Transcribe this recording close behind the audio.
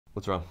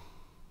What's wrong?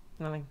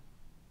 Nothing.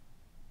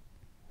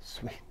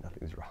 Sweet,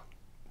 nothing's wrong.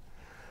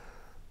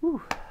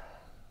 Whew.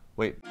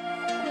 Wait.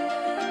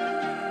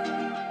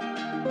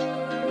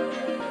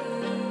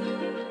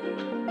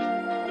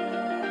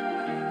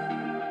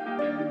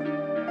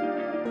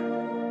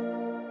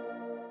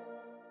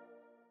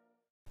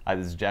 Hi,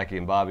 this is Jackie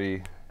and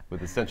Bobby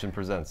with Ascension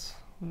Presents.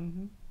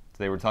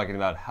 Today we're talking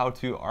about how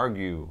to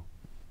argue,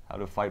 how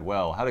to fight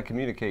well, how to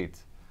communicate.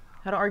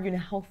 How to argue in a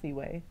healthy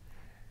way.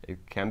 It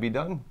can be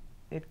done?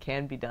 It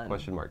can be done.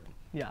 Question mark.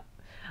 Yeah.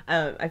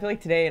 I feel like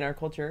today in our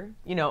culture,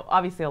 you know,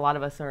 obviously a lot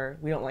of us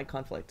we don't like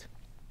conflict.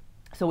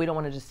 So we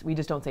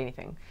just don't say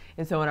anything.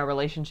 And so in our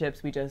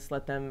relationships, we just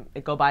let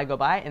it go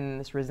by, and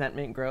this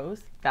resentment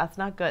grows. That's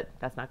not good.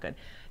 That's not good.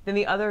 Then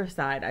the other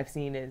side I've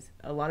seen is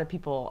a lot of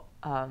people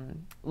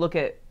look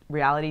at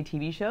reality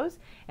TV shows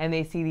and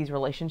they see these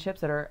relationships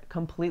that are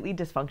completely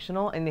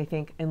dysfunctional and they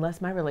think,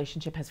 unless my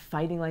relationship has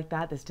fighting like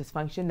that, this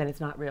dysfunction, then it's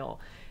not real.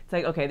 It's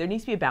like, okay, there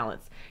needs to be a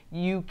balance.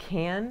 You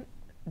can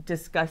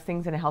discuss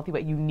things in a healthy way.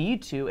 You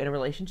need to, in a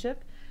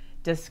relationship,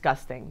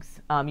 discuss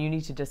things. You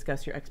need to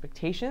discuss your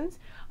expectations.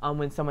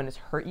 When someone has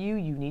hurt you,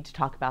 you need to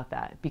talk about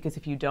that, because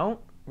if you don't,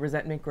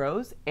 resentment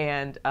grows.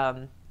 And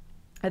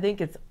I think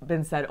it's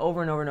been said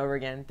over and over and over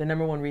again, the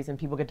number one reason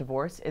people get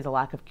divorced is a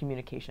lack of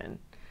communication.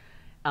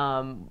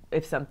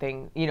 If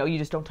something, you know, you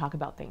just don't talk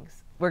about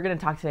things. We're going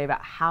to talk today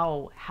about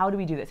how do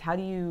we do this? How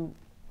do you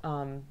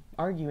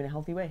argue in a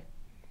healthy way?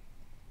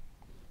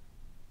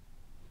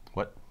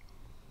 What?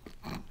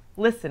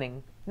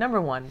 Listening.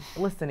 Number one,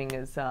 listening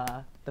is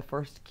the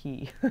first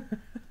key.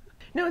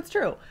 No, it's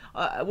true.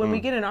 When we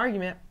get in an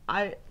argument,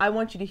 I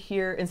want you to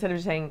hear, instead of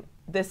just saying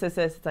this,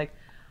 it's like,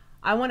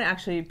 I want to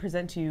actually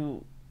present to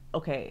you,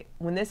 okay,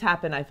 when this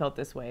happened, I felt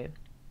this way.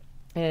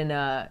 And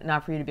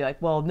not for you to be like,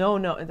 well, no.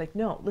 It's like,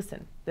 no,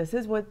 listen, this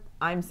is what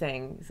I'm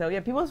saying. So yeah,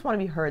 people just want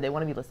to be heard. They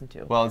want to be listened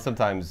to. Well, and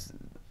sometimes,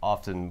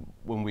 often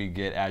when we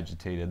get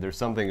agitated, there's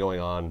something going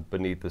on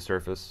beneath the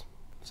surface.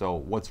 So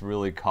what's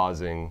really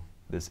causing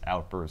this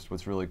outburst?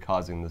 What's really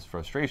causing this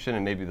frustration?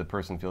 And maybe the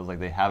person feels like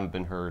they haven't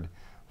been heard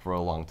for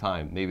a long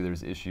time. Maybe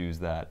there's issues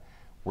that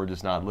we're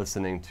just not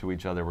listening to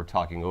each other. We're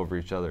talking over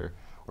each other.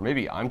 Or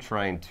maybe I'm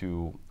trying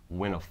to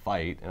win a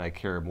fight and I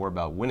care more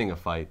about winning a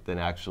fight than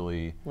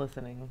actually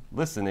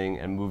listening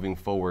and moving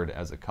forward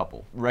as a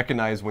couple.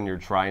 Recognize when you're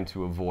trying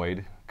to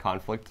avoid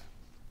conflict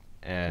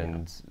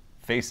and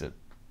face it.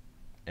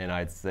 And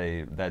I'd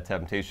say that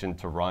temptation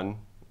to run,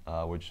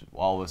 which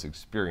all of us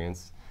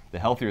experience, the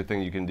healthier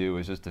thing you can do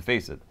is just to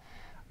face it.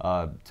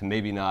 To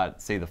maybe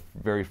not say the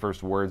very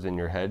first words in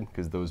your head,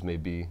 because those may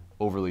be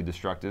overly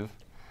destructive.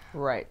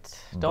 Right.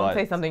 Don't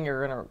say something you're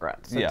going to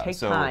regret. So take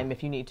time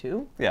if you need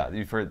to. Yeah,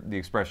 you've heard the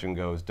expression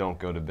goes, don't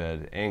go to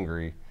bed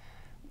angry.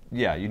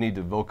 Yeah, you need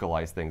to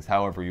vocalize things.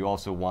 However, you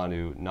also want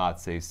to not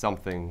say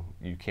something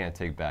you can't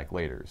take back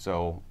later.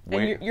 So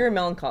and you're a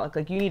melancholic.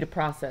 Like, you need to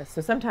process.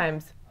 So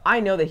sometimes I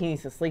know that he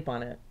needs to sleep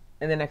on it,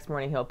 and the next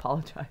morning he'll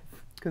apologize,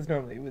 because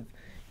normally it was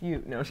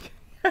you. No, I'm just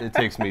kidding. It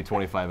takes me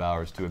 25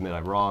 hours to admit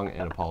I'm wrong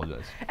and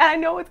apologize. And I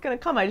know it's going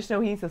to come. I just know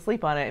he needs to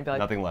sleep on it and be like,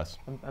 nothing less.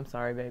 I'm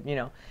sorry, babe. You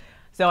know.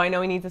 So I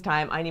know he needs his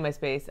time. I need my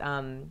space.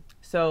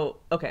 So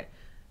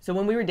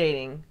when we were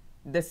dating,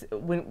 that's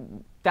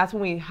when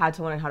we had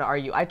to learn how to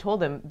argue. I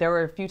told him, there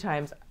were a few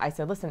times I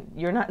said, listen,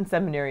 you're not in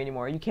seminary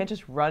anymore. You can't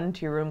just run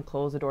to your room,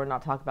 close the door, and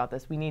not talk about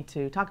this. We need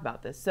to talk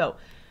about this. So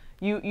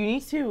you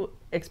need to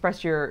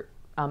express your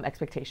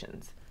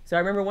expectations. So I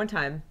remember one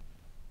time,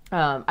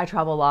 I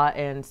travel a lot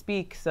and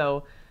speak,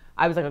 so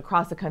I was like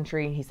across the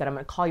country, and he said, I'm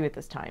going to call you at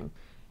this time.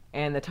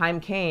 And the time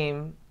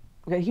came.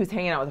 He was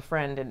hanging out with a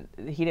friend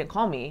and he didn't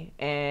call me,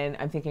 and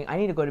I'm thinking, I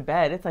need to go to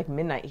bed. It's like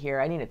midnight here.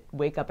 I need to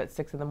wake up at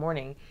 6 in the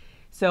morning.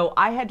 So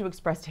I had to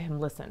express to him,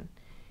 listen,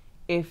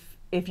 if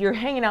you're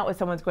hanging out with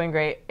someone that's going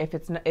great, if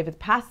it's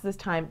past this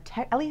time,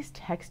 at least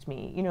text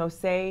me. You know,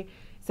 say,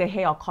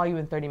 hey, I'll call you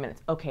in 30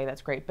 minutes. Okay,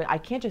 that's great. But I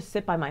can't just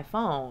sit by my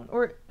phone,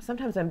 or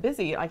sometimes I'm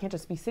busy. I can't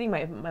just be sitting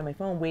by my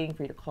phone waiting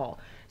for you to call.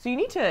 So you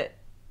need to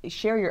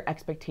share your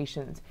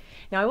expectations.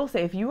 Now, I will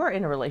say, if you are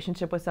in a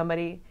relationship with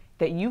somebody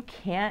that you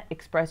can't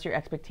express your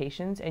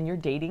expectations and you're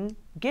dating,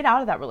 get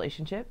out of that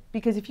relationship.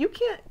 Because if you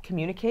can't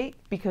communicate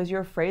because you're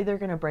afraid they're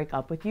going to break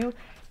up with you,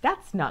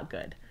 that's not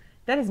good.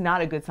 That is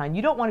not a good sign.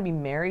 You don't want to be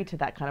married to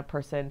that kind of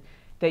person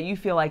that you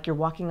feel like you're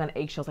walking on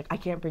eggshells, like, I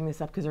can't bring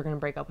this up because they're going to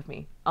break up with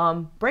me.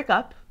 Break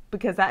up,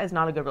 because that is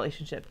not a good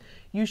relationship.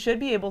 You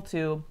should be able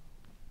to,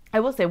 I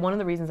will say, one of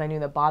the reasons I knew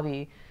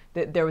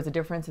that there was a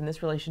difference in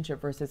this relationship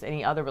versus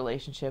any other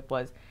relationship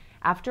was,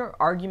 after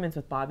arguments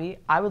with Bobby,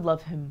 I would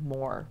love him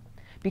more.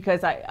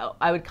 Because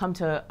I would come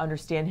to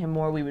understand him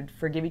more. We would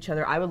forgive each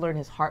other. I would learn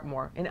his heart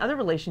more. In other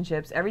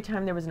relationships, every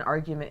time there was an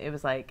argument, it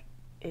was like,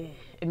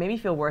 it made me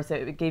feel worse.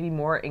 It gave me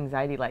more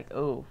anxiety, like,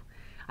 oh,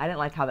 I didn't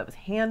like how that was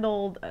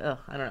handled. I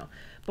don't know.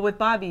 But with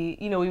Bobby,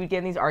 you know, we would get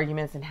in these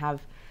arguments and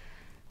have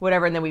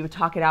whatever, and then we would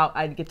talk it out.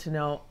 I'd get to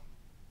know,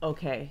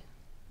 okay,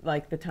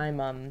 like the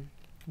time,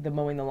 the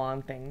mowing the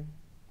lawn thing.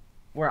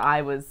 where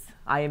I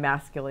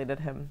emasculated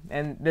him.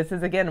 And this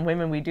is, again,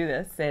 women, we do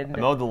this. And I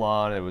mowed the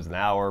lawn. It was an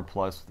hour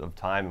plus of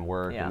time and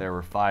work, Yeah. and there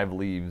were 5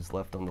 leaves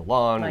left on the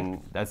lawn, Like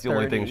and that's the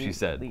only thing 30 she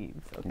said.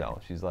 leaves, okay. No,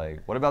 she's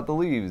like, what about the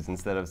leaves?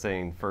 Instead of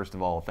saying, first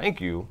of all,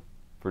 thank you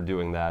for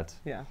doing that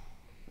Yeah.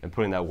 and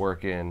putting that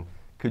work in,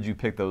 could you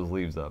pick those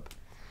leaves up?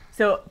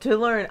 So to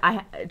learn,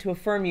 to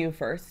affirm you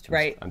first,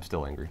 right? I'm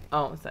still angry.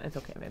 Oh, it's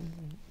okay, babe.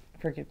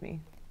 Forgive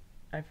me.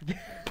 I forgive.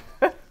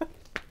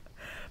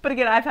 But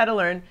again, I've had to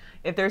learn,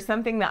 if there's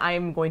something that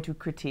I'm going to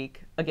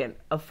critique, again,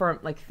 affirm,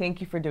 like,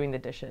 thank you for doing the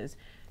dishes.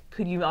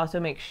 Could you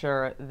also make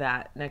sure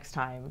that next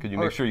time... Could you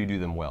make sure you do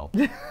them well?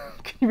 Can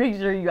you make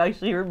sure you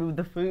actually remove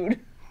the food?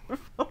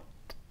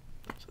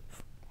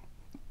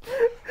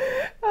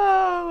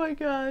 Oh my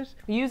gosh.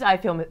 Use I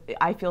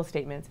feel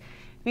statements,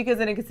 because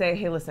then it could say,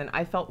 hey, listen,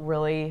 I felt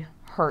really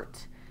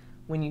hurt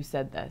when you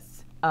said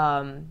this.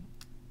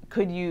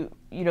 Could you,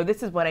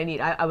 this is what I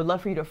need. I would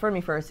love for you to affirm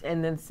me first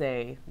and then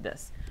say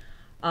this.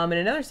 In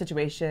another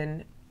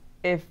situation,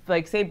 if,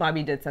 like, say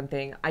Bobby did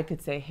something, I could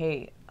say,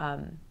 hey,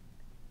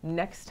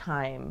 next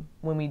time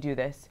when we do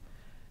this,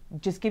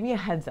 just give me a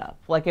heads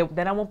up. Like,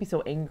 then I won't be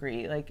so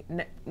angry. Like,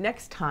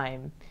 next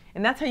time.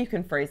 And that's how you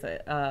can phrase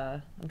it.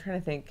 I'm trying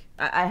to think.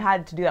 I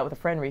had to do that with a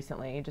friend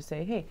recently. Just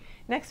say, hey,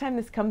 next time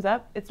this comes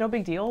up, it's no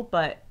big deal,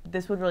 but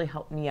this would really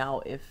help me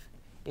out if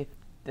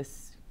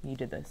you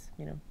did this,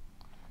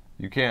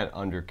 You can't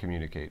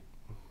under-communicate.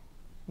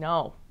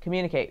 No,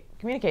 communicate.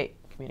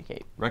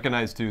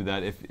 Recognize, too,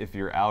 that if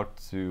you're out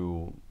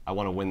to, I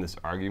want to win this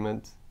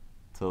argument,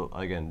 to,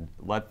 again,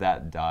 let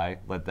that die,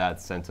 let that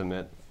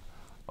sentiment,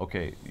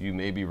 okay, you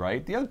may be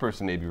right, the other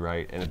person may be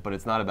right, but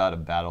it's not about a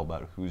battle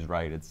about who's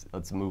right. It's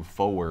let's move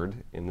forward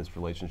in this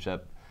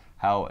relationship.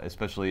 How,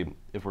 especially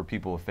if we're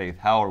people of faith,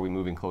 how are we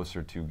moving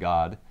closer to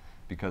God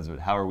because of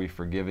it? How are we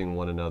forgiving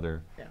one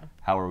another? Yeah.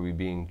 How are we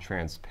being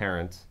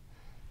transparent?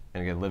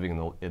 And again,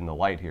 living in the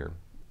light here.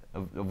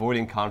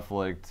 Avoiding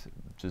conflict,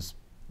 just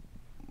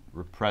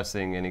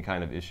repressing any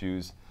kind of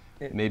issues,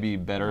 may be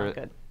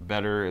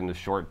better in the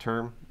short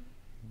term,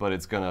 but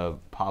it's going to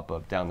pop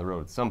up down the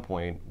road at some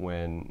point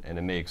and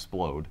it may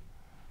explode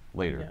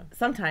later. Yeah.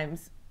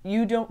 Sometimes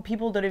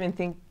people don't even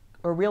think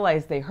or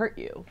realize they hurt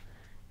you.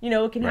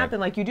 It can happen,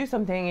 like you do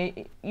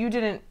something,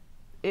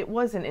 it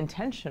wasn't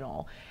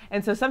intentional.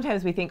 And so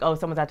sometimes we think, oh,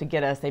 someone's out to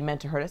get us, they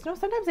meant to hurt us. No,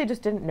 sometimes they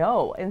just didn't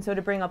know. And so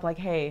to bring up, like,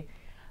 hey,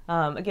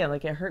 again,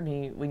 like, it hurt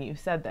me when you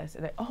said this.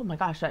 And oh my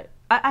gosh,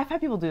 I've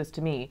had people do this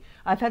to me.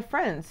 I've had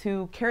friends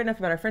who care enough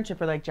about our friendship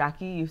are like,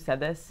 Jackie, you said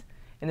this,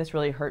 and this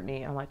really hurt me.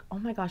 And I'm like, oh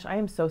my gosh, I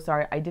am so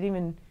sorry. I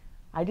didn't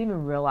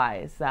even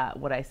realize that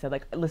what I said.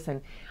 Like,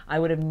 listen, I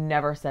would have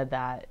never said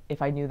that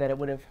if I knew that it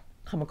would have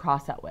come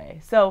across that way.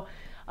 So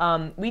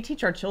we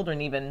teach our children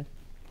even,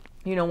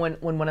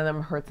 when one of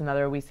them hurts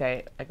another,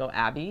 I go,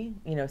 Abby,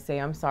 say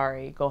I'm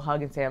sorry. Go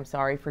hug and say I'm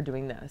sorry for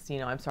doing this.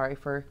 I'm sorry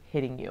for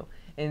hitting you.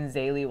 And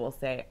Zaylee will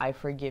say, I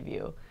forgive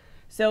you.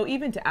 So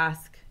even to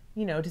ask,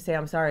 to say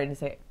I'm sorry and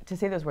to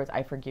say those words,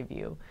 I forgive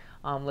you.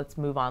 Let's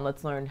move on.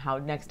 Let's learn how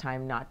next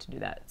time not to do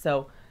that.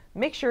 So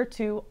make sure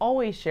to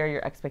always share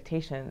your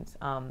expectations.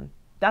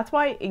 That's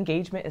why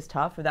engagement is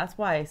tough, or that's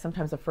why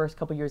sometimes the first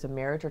couple years of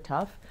marriage are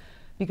tough,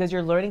 because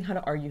you're learning how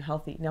to argue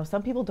healthy. Now,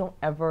 some people don't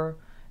ever,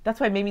 that's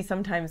why maybe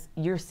sometimes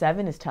year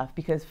 7 is tough,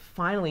 because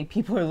finally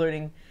people are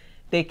learning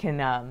they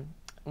can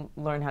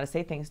learn how to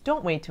say things.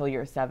 Don't wait till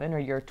year 7 or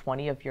year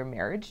 20 of your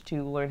marriage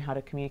to learn how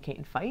to communicate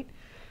and fight,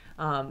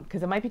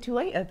 because it might be too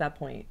late at that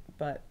point.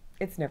 But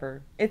it's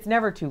never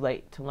too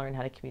late to learn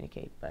how to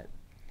communicate. But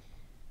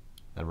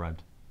that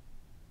rhymed.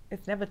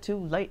 It's never too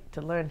late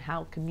to learn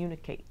how to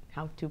communicate.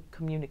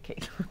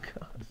 Oh,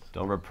 God.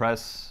 Don't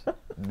repress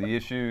the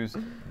issues.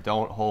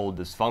 Don't hold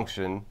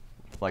dysfunction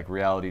like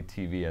reality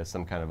TV as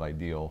some kind of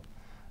ideal.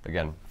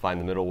 Again, find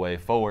the middle way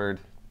forward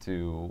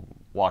to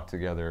walk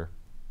together,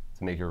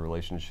 to make your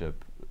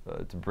relationship,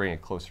 to bring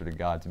it closer to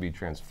God, to be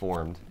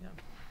transformed.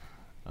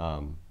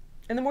 Yeah.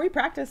 And the more you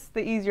practice,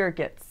 the easier it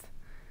gets.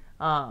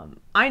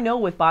 I know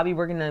with Bobby,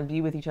 we're going to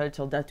be with each other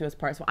till death do us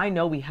part. So I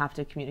know we have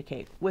to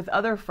communicate. With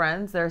other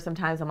friends, there are some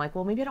times I'm like,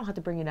 well, maybe I don't have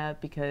to bring it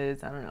up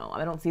because, I don't know,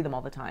 I don't see them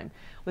all the time.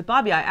 With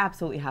Bobby, I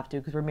absolutely have to,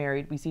 because we're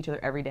married. We see each other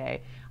every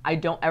day. I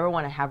don't ever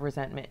want to have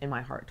resentment in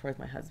my heart towards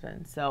my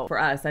husband. So for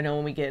us, I know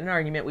when we get in an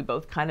argument, we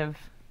both kind of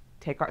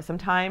take some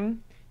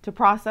time to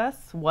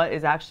process what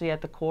is actually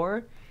at the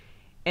core.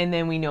 And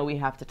then we know we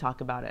have to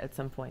talk about it at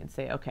some point and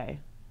say, okay,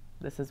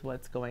 this is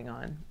what's going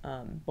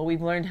on. But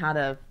we've learned how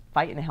to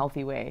fight in a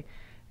healthy way,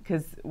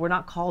 because we're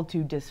not called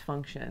to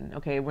dysfunction.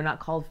 Okay, we're not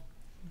called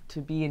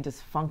to be in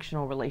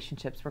dysfunctional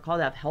relationships. We're called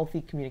to have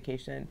healthy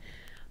communication,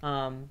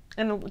 and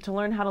to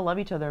learn how to love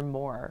each other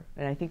more.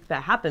 And I think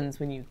that happens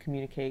when you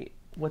communicate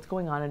what's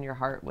going on in your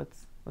heart,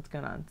 what's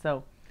going on.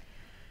 So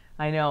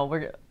I know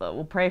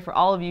we'll pray for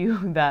all of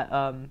you that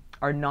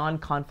are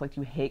non-conflict,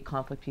 you hate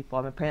conflict people.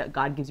 I'm gonna pray that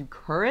God gives you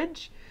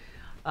courage.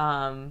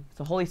 So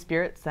Holy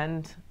Spirit,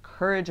 send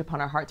courage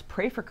upon our hearts.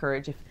 Pray for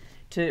courage.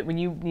 When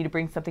you need to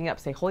bring something up,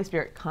 say, Holy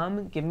Spirit,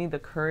 come, give me the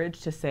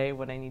courage to say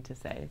what I need to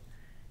say.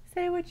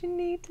 Say what you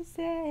need to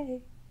say.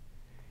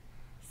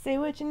 Say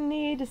what you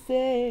need to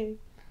say.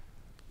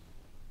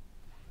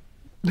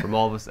 From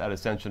all of us at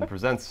Ascension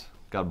Presents,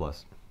 God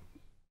bless.